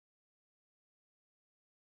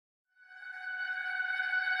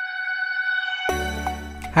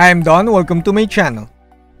Hi, I'm Don. Welcome to my channel.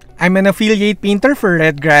 I'm an affiliate painter for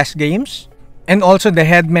Redgrass Games and also the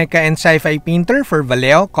head mecha and sci-fi painter for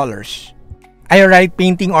Vallejocolors. I write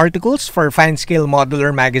painting articles for Fine Scale Modular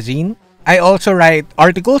magazine. I also write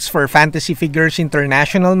articles for Fantasy Figures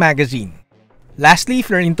International magazine. Lastly, if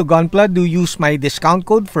you're into Gunpla, do use my discount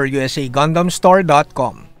code for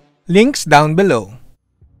usagundamstore.com. Links down below.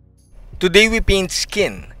 Today we paint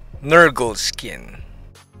skin, Nurgle Skin.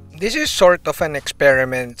 This is sort of an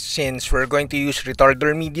experiment since we're going to use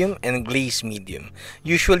Retarder medium and Glaze medium.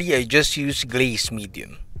 Usually I just use Glaze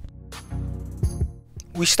medium.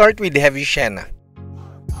 We start with heavy sienna.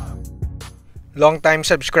 Long-time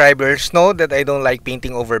subscribers know that I don't like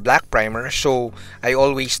painting over black primer, so I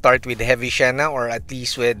always start with heavy sienna or at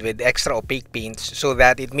least with extra opaque paints so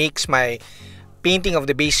that it makes my painting of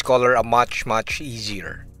the base color a much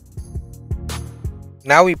easier.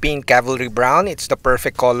 Now we paint cavalry brown. It's the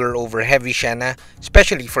perfect color over heavy sienna,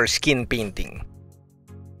 especially for skin painting.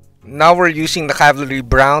 Now we're using the cavalry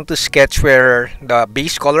brown to sketch where the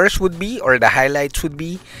base colors would be or the highlights would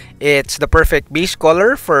be. It's the perfect base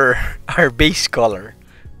color for our base color.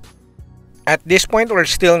 At this point, we're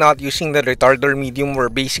still not using the retarder medium. We're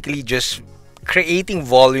basically just creating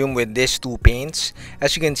volume with these two paints.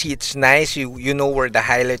 As you can see, it's nice. You know where the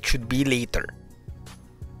highlight should be later.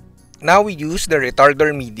 Now we use the retarder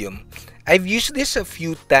medium. I've used this a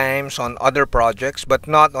few times on other projects but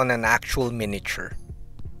not on an actual miniature.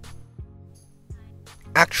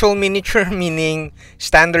 Actual miniature meaning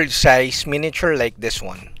standard size miniature like this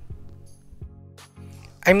one.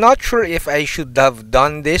 I'm not sure if I should have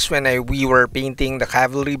done this when we were painting the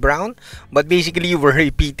cavalry brown, but basically we're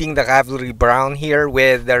repeating the cavalry brown here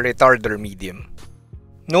with the retarder medium.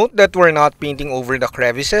 Note that we're not painting over the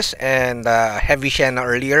crevices and heavy sienna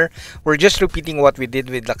earlier. We're just repeating what we did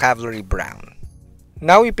with the cavalry brown.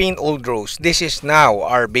 Now we paint old rose. This is now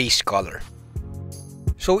our base color.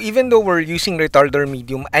 So even though we're using retarder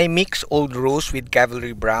medium, I mix old rose with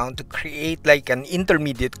cavalry brown to create like an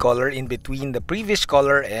intermediate color in between the previous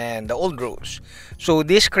color and the old rose. So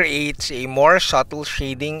this creates a more subtle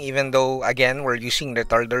shading even though again we're using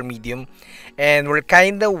retarder medium. And we're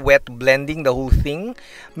kinda wet blending the whole thing.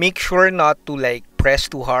 Make sure not to like press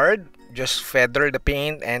too hard. Just feather the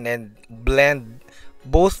paint and then blend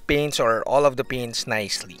both paints or all of the paints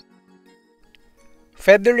nicely.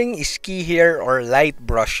 Feathering is key here or light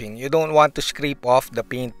brushing. You don't want to scrape off the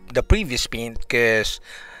paint, the previous paint, because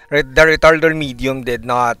the retarder medium did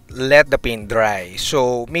not let the paint dry.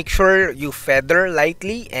 So make sure you feather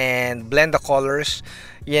lightly and blend the colors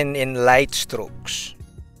in light strokes.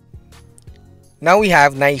 Now we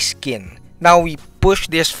have nice skin. Now we push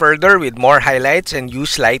this further with more highlights and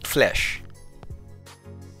use light flesh.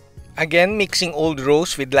 Again, mixing old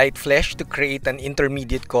rose with light flesh to create an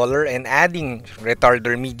intermediate color and adding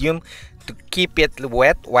retarder medium to keep it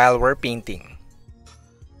wet while we're painting.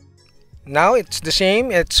 Now it's the same.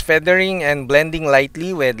 It's feathering and blending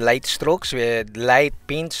lightly with light strokes, with light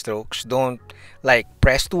paint strokes. Don't like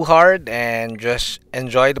press too hard and just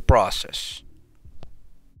enjoy the process.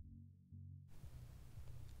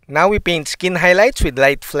 Now we paint skin highlights with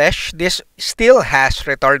light flesh. This still has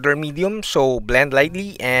retarder medium, so blend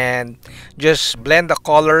lightly and just blend the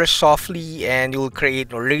colors softly and you'll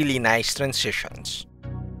create really nice transitions.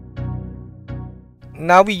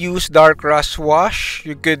 Now we use dark rust wash.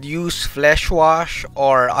 You could use flesh wash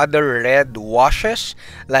or other red washes.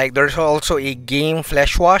 Like there's also a game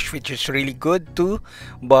flesh wash which is really good too,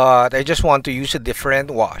 but I just want to use a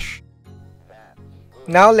different wash.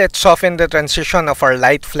 Now let's soften the transition of our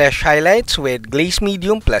light flesh highlights with glaze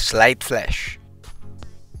medium plus light flesh.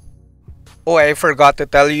 Oh, I forgot to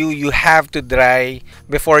tell you, you have to dry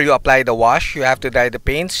before you apply the wash. You have to dry the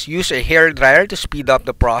paints. Use a hair dryer to speed up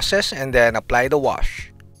the process and then apply the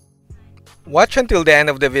wash. Watch until the end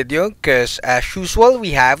of the video because as usual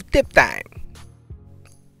we have tip time.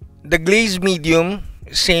 The glaze medium,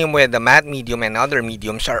 same with the matte medium and other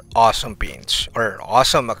mediums, are awesome paints or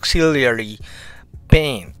awesome auxiliary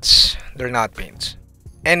paints. They're not paints.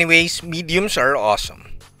 Anyways, mediums are awesome.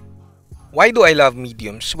 Why do I love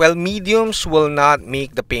mediums? Well, mediums will not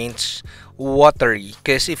make the paints watery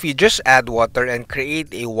because if you just add water and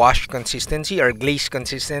create a wash consistency or glaze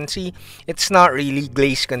consistency, it's not really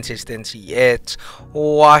glaze consistency, it's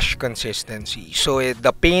wash consistency. So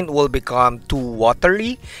the paint will become too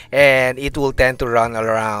watery and it will tend to run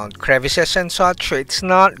around crevices and such. So it's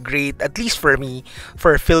not great, at least for me,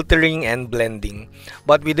 for filtering and blending.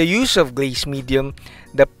 But with the use of glaze medium,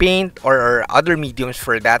 the paint or other mediums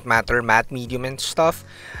for that matter, matte medium and stuff,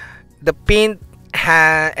 the paint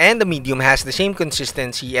and the medium has the same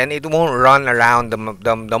consistency, and it won't run around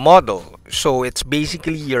the model. So it's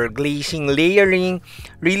basically you're glazing, layering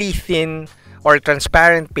really thin or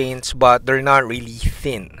transparent paints, but they're not really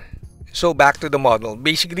thin. So back to the model.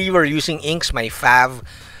 Basically, we're using inks, my fav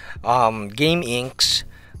game inks.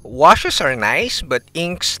 Washes are nice, but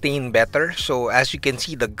inks stain better. So as you can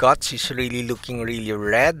see, the guts is really looking really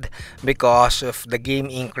red because of the game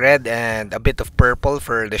ink red and a bit of purple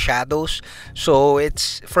for the shadows. So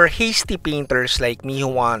it's for hasty painters like me who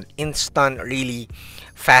want instant, really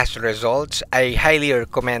fast results. I highly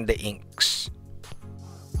recommend the inks.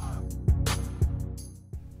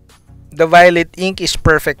 The violet ink is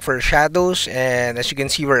perfect for shadows, and as you can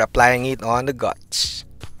see, we're applying it on the guts.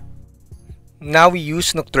 Now we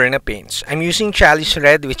use Nocturna paints. I'm using Chalice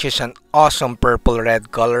Red, which is an awesome purple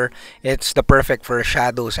red color. It's the perfect for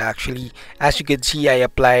shadows actually. As you can see, I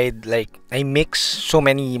applied I mixed so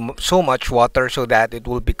much water so that it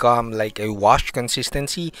will become like a wash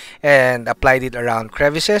consistency, and applied it around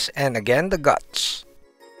crevices and again the guts.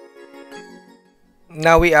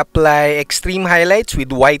 Now we apply extreme highlights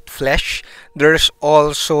with white flesh. There's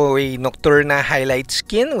also a Nocturna highlight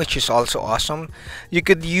skin, which is also awesome. You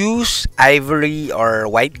could use ivory or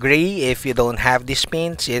white gray if you don't have these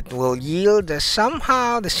paints. It will yield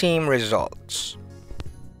somehow the same results.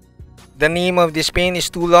 The name of this paint is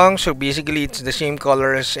too long, so basically it's the same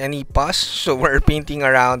color as any pus. So we're painting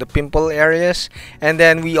around the pimple areas, and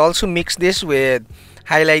then we also mix this with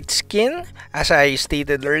highlight skin as I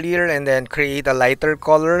stated earlier, and then create a lighter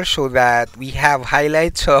color so that we have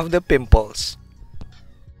highlights of the pimples.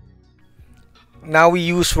 Now we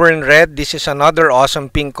use Wern Red. This is another awesome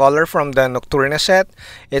pink color from the Nocturna set.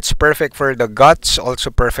 It's perfect for the guts, also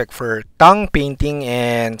perfect for tongue painting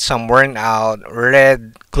and some worn out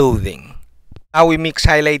red clothing. Now we mix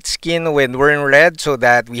highlight skin with Wern Red so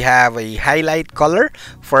that we have a highlight color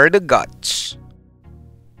for the guts.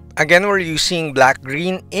 Again, we're using black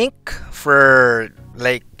green ink for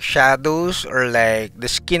like shadows or like the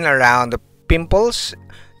skin around the pimples.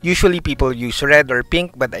 Usually people use red or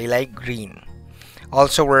pink, but I like green.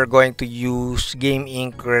 Also, we're going to use game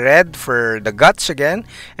ink red for the guts again.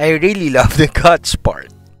 I really love the guts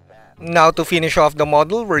part. Now to finish off the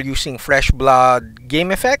model, we're using fresh blood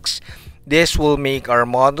game effects. This will make our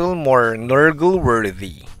model more Nurgle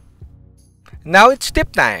worthy. Now it's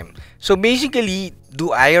tip time. So basically,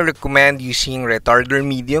 do I recommend using Retarder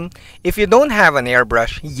medium? If you don't have an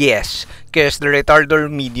airbrush, yes, because the Retarder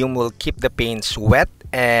medium will keep the paints wet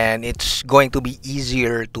and it's going to be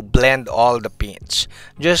easier to blend all the paints.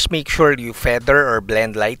 Just make sure you feather or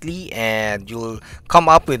blend lightly and you'll come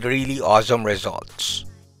up with really awesome results.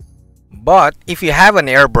 But if you have an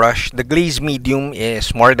airbrush, the Glaze medium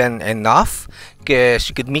is more than enough because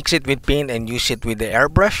you could mix it with paint and use it with the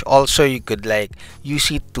airbrush. Also, you could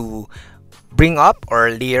use it to bring up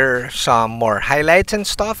or layer some more highlights and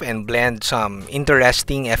stuff and blend some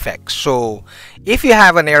interesting effects. So if you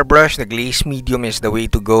have an airbrush, the Glaze medium is the way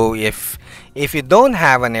to go. If you don't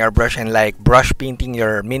have an airbrush and like brush painting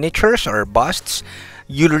your miniatures or busts,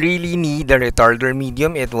 you really need the Retarder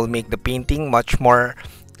medium. It will make the painting much more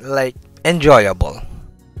enjoyable.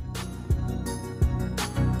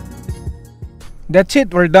 That's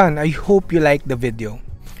it, we're done. I hope you liked the video.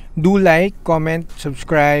 Do like, comment,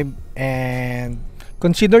 subscribe, and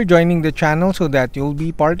consider joining the channel so that you'll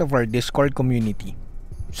be part of our Discord community.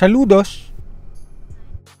 Saludos!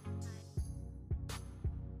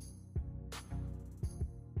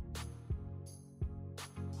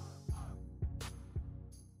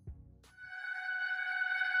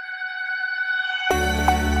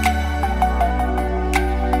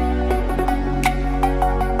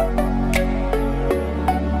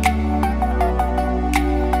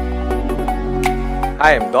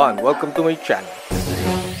 Hi, I'm Don. Welcome to my channel.